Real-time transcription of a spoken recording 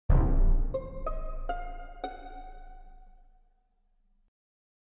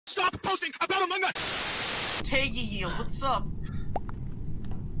posting about Among Us. Tagey, what's up?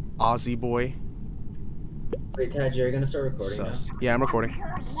 Aussie boy. Wait, Tad, you're gonna start recording now? Yeah, I'm recording.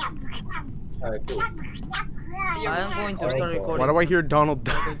 Alright, cool. I'm going to start recording. Why do I hear Donald?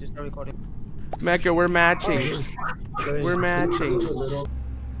 I'm going to start recording. Mecca, we're matching. We're matching.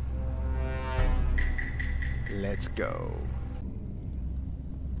 Let's go.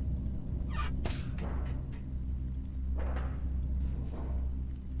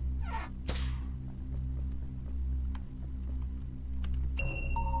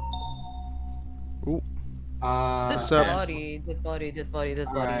 Ooh. What's up? Dead body. Right.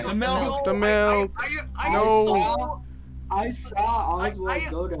 Damilk. I saw Oswald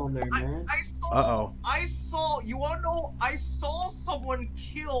go down there, man. I saw, you wanna know, I saw someone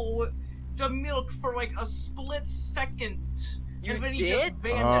kill Damilk for like a split second. You and then he did? just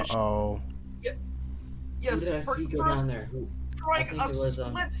vanished. Yes, Who did I see go down there? Who? for like a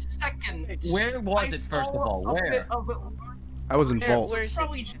split second. Where was it, first of all? Where? I was in Vault.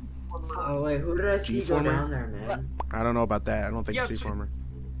 Oh wait, who did I see go down there, man? I don't know about that. I don't think it's G-Former.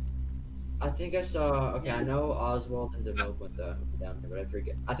 I think I saw. Okay, I know Oswald and Damilk went down there, but I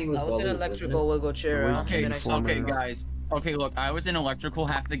forget. I think it was. I was in electrical. We'll go cheer out. Okay, guys. Okay, look, I was in electrical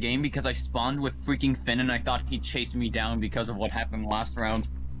half the game because I spawned with freaking Finn and I thought he'd chase me down because of what happened last round.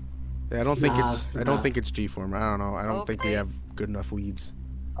 Yeah, I don't think it's. I don't think it's G-Former. I don't know. I don't think we have good enough leads.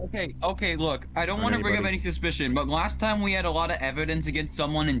 Okay, look, I don't want to bring up any suspicion, but last time we had a lot of evidence against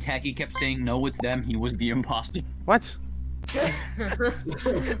someone and Tacky kept saying, no, it's them, he was the imposter. What?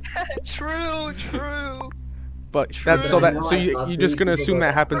 True. But that's so you're just gonna assume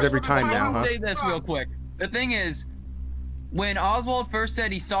that happens every time now, huh? I'll say this real quick. The thing is, when Oswald first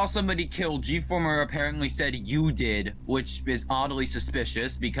said he saw somebody killed, G-Former apparently said you did, which is oddly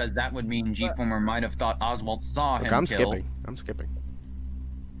suspicious because that would mean G-Former might have thought Oswald saw him kill. I'm skipping.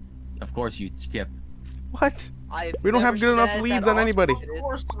 Of course you'd skip. What? We don't have good enough leads on anybody.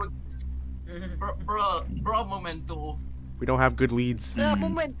 Bro, momento. We don't have good leads. I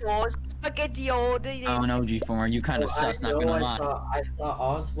don't know, G-Former. You kind of sus, not gonna lie. I saw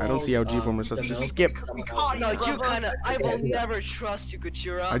Oswald. I don't see how G-Former sus. Just skip. No, you kind of. I will never trust you,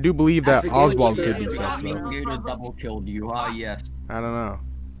 Gajira. I do believe that Oswald could be sus, though. Gator double killed you. Ah, yes. I don't know.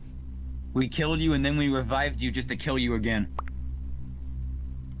 We killed you and then we revived you just to kill you again.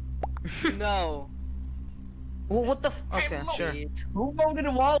 No. Well, what the f— okay, sure. Who voted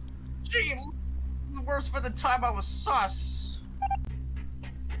a wall? Gee, worse for the time I was sus.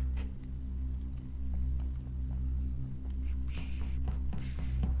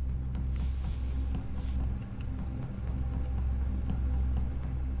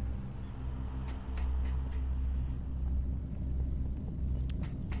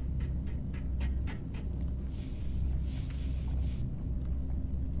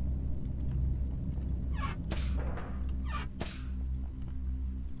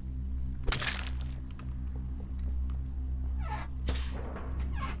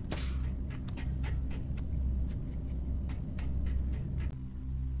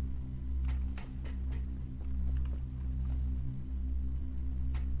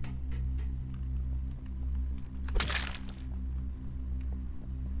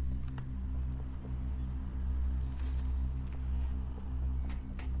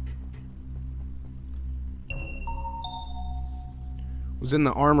 Was in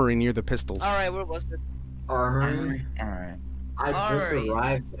the armory near the pistols. Alright, where was it? Armory. Alright. I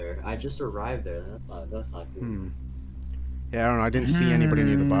just arrived there. That's not good. Yeah, I don't know. I didn't see anybody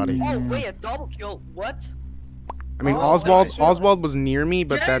near the body. Oh wait, a double kill. What? I mean, Oswald was near me,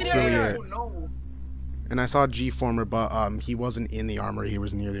 but that's really it. And I saw G-Former, but he wasn't in the armory. He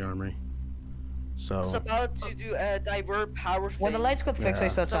was near the armory. So. I was about to do a divert power thing. When the lights got fixed, I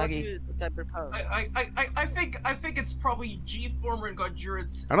saw Taggy. I think it's probably G-Former and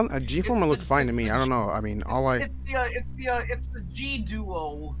Gajira. I don't. G-Former looked fine to me. I don't know. I mean, it's the G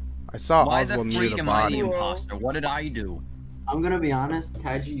duo. I saw Oswald near the body. Imposter? What did I do? I'm gonna be honest,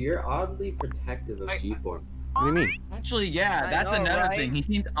 Taji, you're oddly protective of G-Former. What do you mean? Actually, yeah, that's another thing. He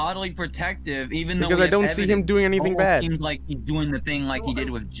seems oddly protective, even though because I don't see him doing anything bad. Seems like he's doing the thing like he did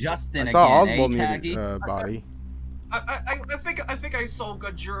with Justin. I saw Oswald near the body. I think I saw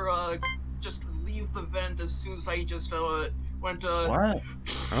Gajira just leave the vent as soon as I just went. What? I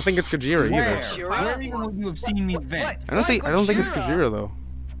don't think it's Gajira either. Where even would you have seen me vent? I don't think it's Gajira though.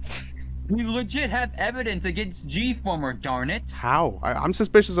 We legit have evidence against G-Former, darn it. How? I'm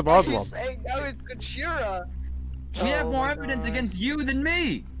suspicious of Oswald. Saying now it's Gajira. We have more evidence against you than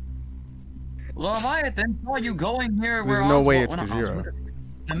me. Leviathan saw you going here where There's no way it's Gajira.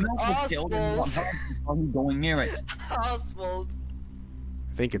 The milk was killed and saw you going near it. Oswald.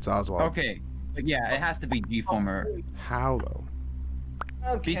 I think it's Oswald. Okay, but yeah, it has to be G-Former. How though?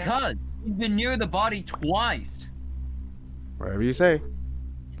 Okay. Because he's been near the body twice. Whatever you say.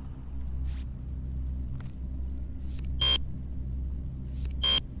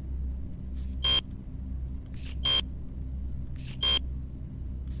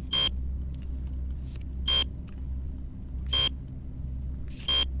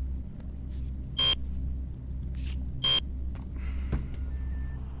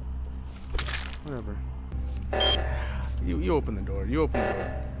 Whatever. You open the door. You open the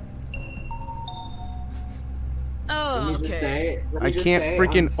door. Oh, Let me just okay. say, let me I just can't say,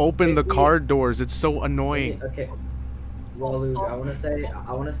 freaking I'm open the 50 car doors. It's so annoying. Okay. Well, Luke, I wanna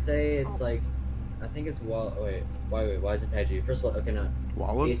say it's like, I think it's wait, why is it Taiji? First of all, okay, no.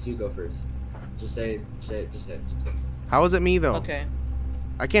 Wallow? Ace, you go first. Just say. How is it me though? Okay.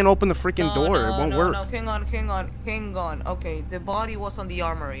 I can't open the freaking door. It won't work. No, hang on. Okay, the body was on the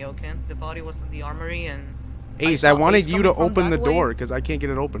armory, okay? The body was on the armory and... Ace, saw I wanted Ace you to coming from open the that way. door because I can't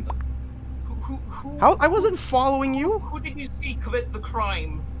get it open. Who? How? I wasn't following you. Who did you see commit the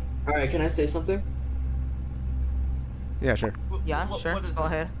crime? Alright, can I say something? Yeah, sure. Yeah, What sure, is go it?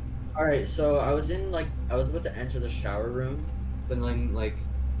 ahead. Alright, so I was about to enter the shower room, but then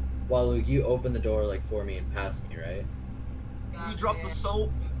while Luke, you opened the door for me and passed me, right? You dropped the soap.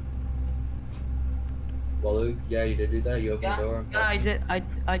 Well, Luke, yeah, you did do that. You opened Yeah, the door. yeah,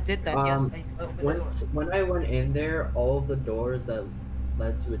 I did that, yes. I opened the door. When I went in there, all of the doors that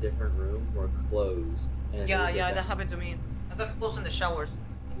led to a different room were closed. And Yeah, it was that happened to me. I got close in the showers.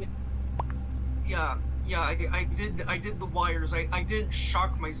 Yeah, I did the wires. I didn't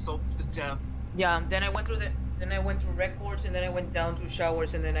shock myself to death. Yeah, then I went through records, and then I went down to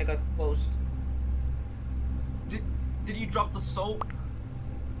showers, and then I got closed. Did you drop the soap?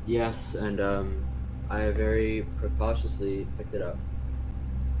 Yes, and I very precautiously picked it up.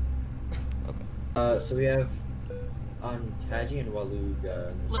 Okay. So we have Taji and Walug.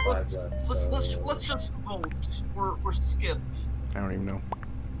 There's 5 left. Let's just vote. We're skip. I don't even know.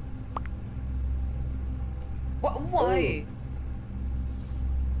 What? Why?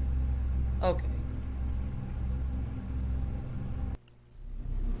 Okay.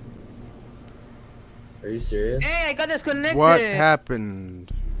 Are you serious? Hey, I got disconnected! What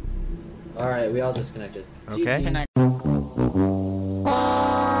happened? Alright, we all disconnected. Okay. GG.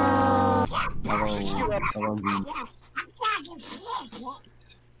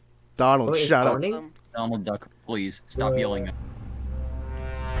 Donald, Oh, it's shut up. spawning? Donald Duck, please stop yelling.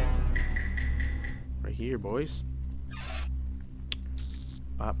 Right here, boys.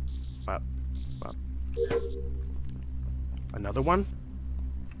 Bop, bop, bop. Another one?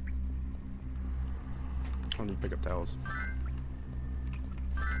 I need to pick up towels.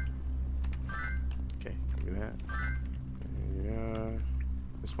 Okay, give me that.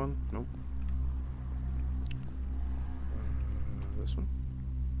 This one? Nope. This one?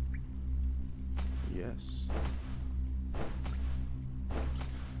 Yes.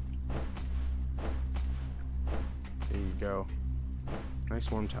 There you go. Nice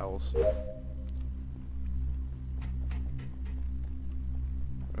warm towels.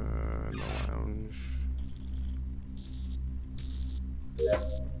 No lounge.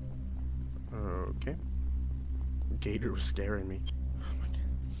 Okay. Gator was scaring me. Oh my god.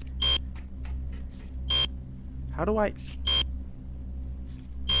 How do I...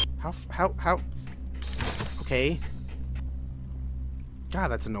 How... Okay. God,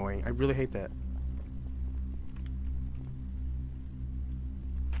 that's annoying. I really hate that.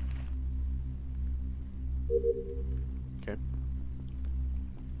 Okay.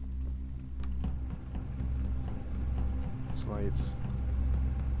 Lights.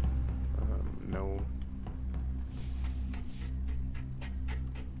 No.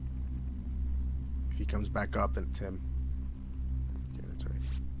 If he comes back up, then it's him. Okay, that's right.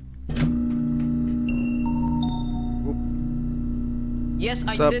 Yes,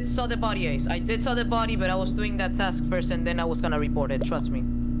 I did saw the body, Ace. I did saw the body, but I was doing that task first, and then I was gonna report it. Trust me.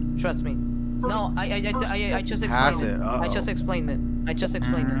 Trust me. No, I just explained it. I just explained it. I just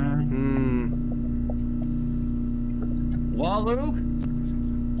explained it. Walug?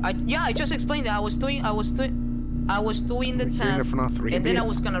 Yeah, I just explained it. I was doing the task, and then I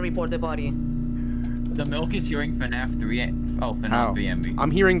was gonna report the body. The milk is hearing FNAF 3. Oh, FNAF 3MB. I'm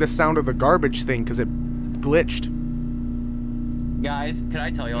hearing the sound of the garbage thing because it glitched. Guys, can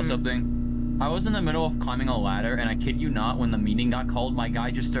I tell y'all something? I was in the middle of climbing a ladder, and I kid you not, when the meeting got called, my guy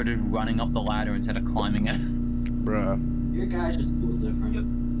just started running up the ladder instead of climbing it. Bruh. Your guys just built different.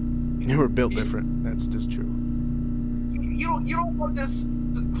 You were built different. That's just true. You don't want this.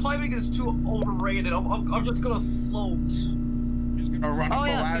 Climbing is too overrated. I'm just gonna float. Or run up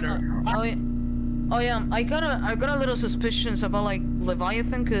the ladder. Oh yeah, I got a little suspicions about like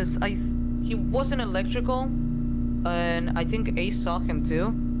Leviathan, cause he wasn't electrical, and I think Ace saw him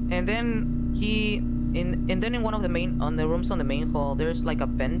too. And then in one of the rooms on the main hall, there's like a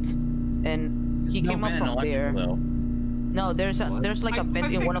vent, and he came up from there. Though. No, there's like a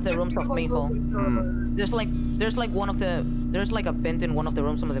vent in one of the rooms of main hall. There's like a vent in one of the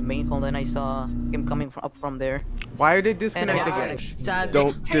rooms of the main hall. Then I saw him coming up from there. Why did it disconnect again?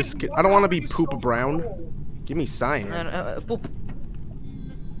 Don't disconnect. I don't want to be poop brown. Give me cyan. Poop.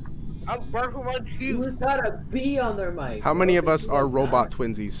 Who's got a B on their mic? How many of us are robot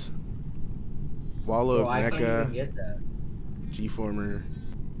twinsies? Wallow, I can't even Mecha, get that. G-Former.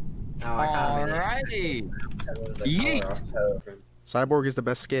 Alrighty. Yeet. Cyborg is the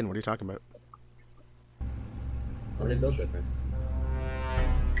best skin. What are you talking about? Well, they built different.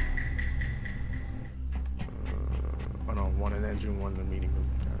 Oh no, one in engine, one in the meeting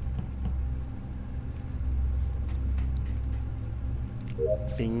room.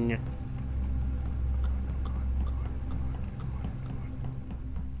 Bing.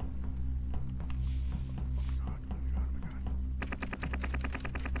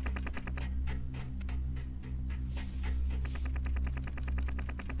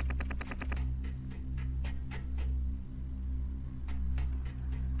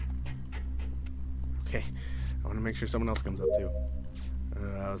 Okay, I want to make sure someone else comes up too.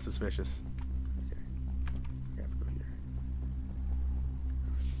 That was suspicious. Okay, I have to go here.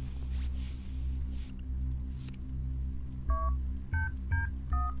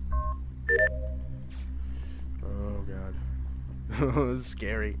 Oh god, this is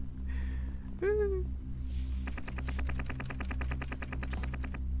scary.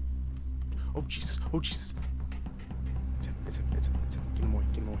 Oh Jesus! Oh Jesus! It's him! It's him! It's him! Get him away!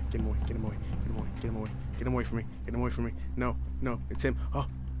 Get him away! Get him away! Get him away! Get him away! Get him away! Get him away from me! Get him away from me! No! No! It's him! Oh!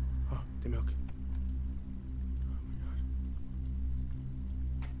 Oh! Damilk! Oh my god!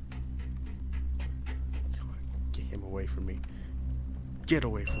 Come on! Get him away from me! Get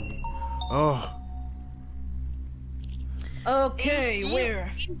away from me! Oh! Okay,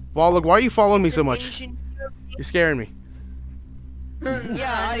 where? Well, look, why are you following me so much? You're scaring me.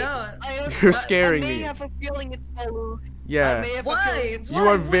 Yeah, I know. You're scaring me. I me. may have a feeling it's Palu. Yeah. Why? You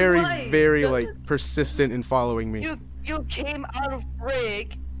are very like persistent in following me. You came out of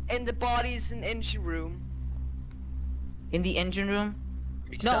break and the body's in engine room. In the engine room?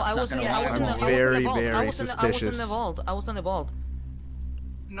 No, I wasn't. I was in the very suspicious. I was in the vault.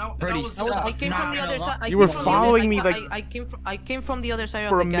 No, I came from the other side. You were following me like. I came from the other side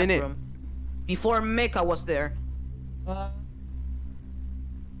for of the a minute. gap room. Before Mecha was there.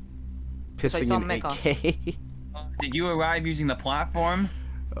 Pissing in AK. Did you arrive using the platform?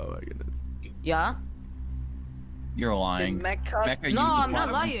 Oh my goodness. Yeah. You're lying. Mecha Mecha used No, the I'm not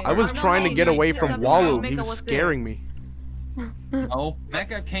platform. lying. I was I'm not trying to lying. get away from Mecha Wallow. He was was there. scaring me. No,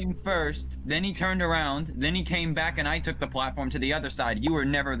 Mecha came first, then he turned around, then he came back and I took the platform to the other side. You were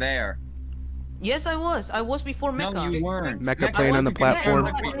never there. Yes, I was. I was before Mecha. No, you weren't. Mecha playing on the platform.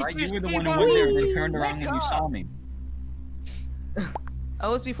 Right? You were the one who went there and then turned around when you saw me. I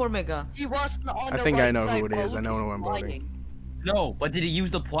was before Mecha. He wasn't on I the think right I know side who it is. while I know Lucas who I'm was voting. lying. No, but did he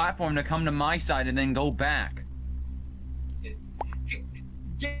use the platform to come to my side and then go back?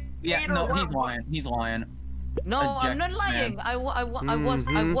 Yeah, no, he's lying. He's lying. No, I'm not Eject, lying. man.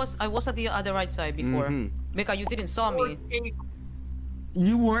 I was at the other right side before. Mecha, you didn't saw me.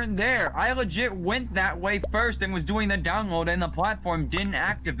 You weren't there. I legit went that way first and was doing the download and the platform didn't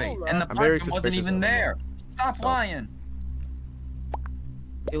activate. And the I'm very platform wasn't suspicious even of him. there. Stop lying.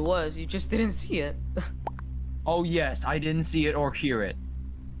 It was. You just didn't see it. Oh yes, I didn't see it or hear it.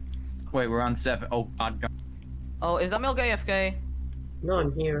 Wait, we're on 7. Oh god. Oh, is that Milk AFK? No,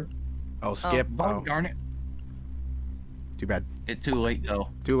 I'm here. Oh, skip. Oh, Darn it. too bad. It's too late though.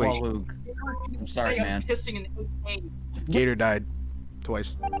 Too late. Oh, Luke. I'm sorry, I'm man. pissing an AK. Gator died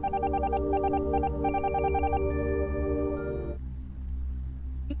twice.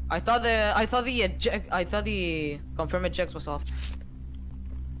 I thought the confirm eject was off.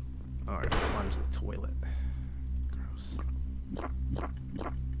 Alright, climbs the toilet. Gross.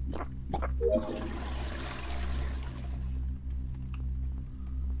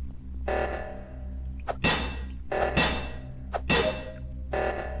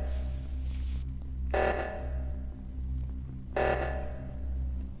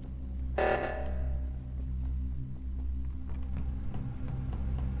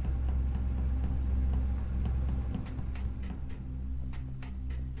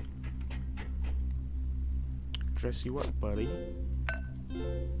 Dress you up, buddy.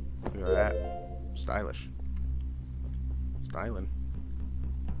 Look at that. Stylish. Styling.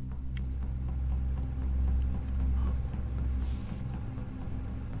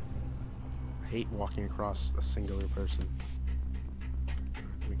 hate walking across a singular person.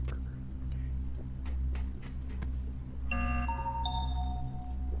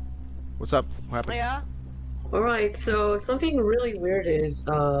 What's up? What happened? Yeah. Alright, so something really weird is,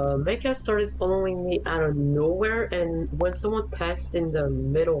 Mecha started following me out of nowhere, and when someone passed in the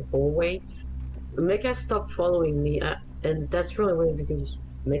middle hallway, Mecha stopped following me, and that's really weird because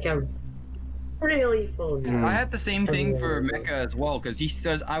Mecha really followed me. I had the same thing for Everywhere. Mecha as well, because he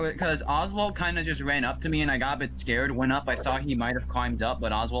says because Oswald kind of just ran up to me and I got a bit scared. Went up, I saw he might have climbed up,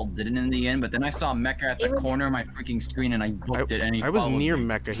 but Oswald didn't in the end. But then I saw Mecha at the corner of my freaking screen and I booked it, and he I was followed near me.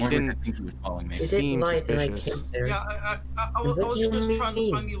 Mecha. He Or didn't I think he was following me. It did seem light and I suspicious. camped there. Yeah, I was just trying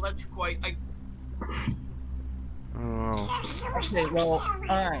to find the electrical. I Oh, Okay, well,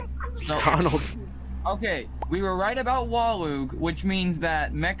 alright. So, Donald. okay, we were right about Walug, which means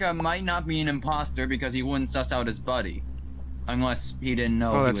that Mecha might not be an imposter because he wouldn't suss out his buddy. Unless he didn't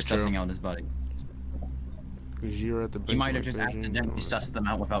know Oh, he that's was true. sussing out his buddy. You're at the He might have brink just of my vision. accidentally sussed them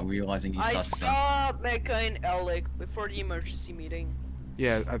out without realizing he I sussed them. saw Mecha and Alec before the emergency meeting.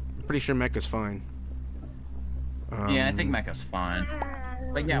 Yeah, I'm pretty sure Mecha's fine. Yeah, I think Mecha's fine.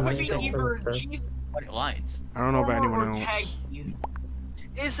 But yeah, I what's think the either white lights? I don't know about anyone or else. Taggy.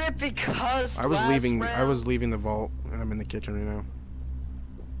 Is it because I was last leaving. I round- was leaving the vault, and I'm in the kitchen right now.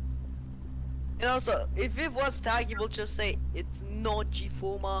 And also, if it was Taggy, we'll just say it's not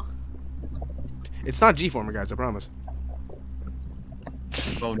G-Forma. It's not G-Former, guys. I promise.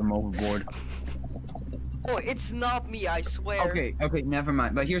 Vote him overboard. Oh, it's not me, I swear. Okay, never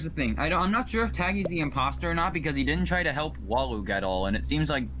mind. But here's the thing. I'm not sure if Taggy's the imposter or not because he didn't try to help Walug at all, and it seems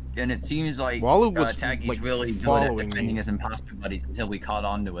like Walug was, Taggy's like, really good at following defending me. his imposter buddies until we caught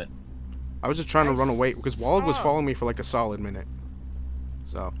on to it. I was just trying to I run away because Wald was saw- following me for like a solid minute.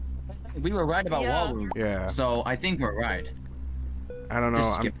 So We were right about Yeah. Walug, yeah, so I think we're right. I don't know.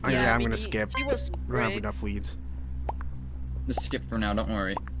 Just I'm, skip. yeah, I I'm mean, gonna skip. He was I don't have rigged. enough leads. Just skip for now. Don't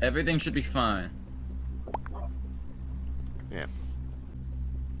worry. Everything should be fine.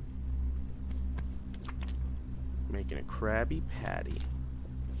 Making a Krabby Patty.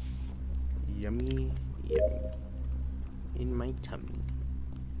 Yummy, yummy. In my tummy.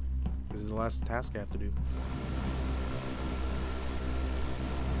 This is the last task I have to do.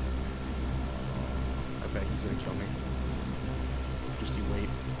 I bet he's gonna kill me. Just you wait. He's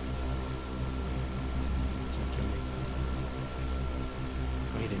gonna kill me.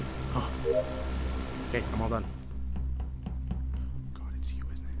 Oh, he didn't. Oh. Okay, I'm all done. God, it's you,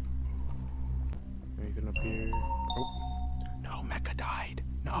 isn't it? Anything up here? Oh. No, Mecha died.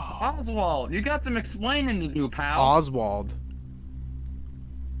 No. Oswald, you got some explaining to do, pal. Oswald.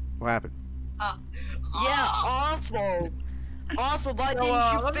 What happened? Yeah, Oswald. Oswald, why So,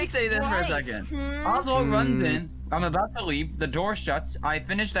 didn't you let me fix say this for a lights? second. Hmm? Oswald runs in. I'm about to leave. The door shuts. I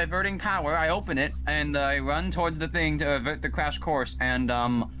finish diverting power. I open it, and I run towards the thing to avert the crash course. And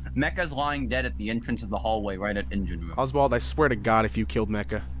Mecha's lying dead at the entrance of the hallway, right at engine room. Oswald, I swear to God, if you killed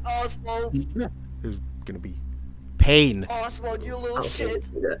Mecha, Oswald. there's gonna be pain. Oswald, you little I'll shit.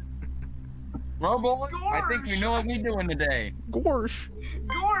 do that. Well, boy, I think we know what we're doing today. Gorsh.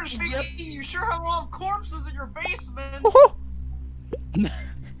 Gorsh, Vicky, Yep. you sure have a lot of corpses in your basement. Oh,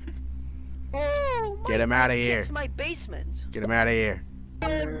 Oh, Get him outta here. It's my basement. get him out of here.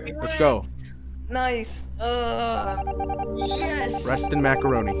 Let's go. Nice. Yes. Rest in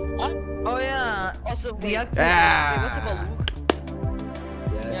macaroni. Oh yeah. Also, The wait, Ah. wait, what's about Luke?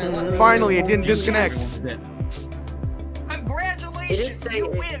 Yeah. Finally, it didn't disconnect. Congratulations, say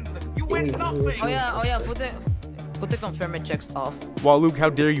you it- win. You win nothing. Oh yeah. Put the confirm checks off. Walug, how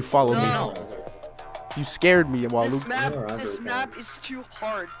dare you follow me? No. You scared me, This Walug. map, Alright, this okay. map is too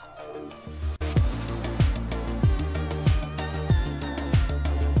hard.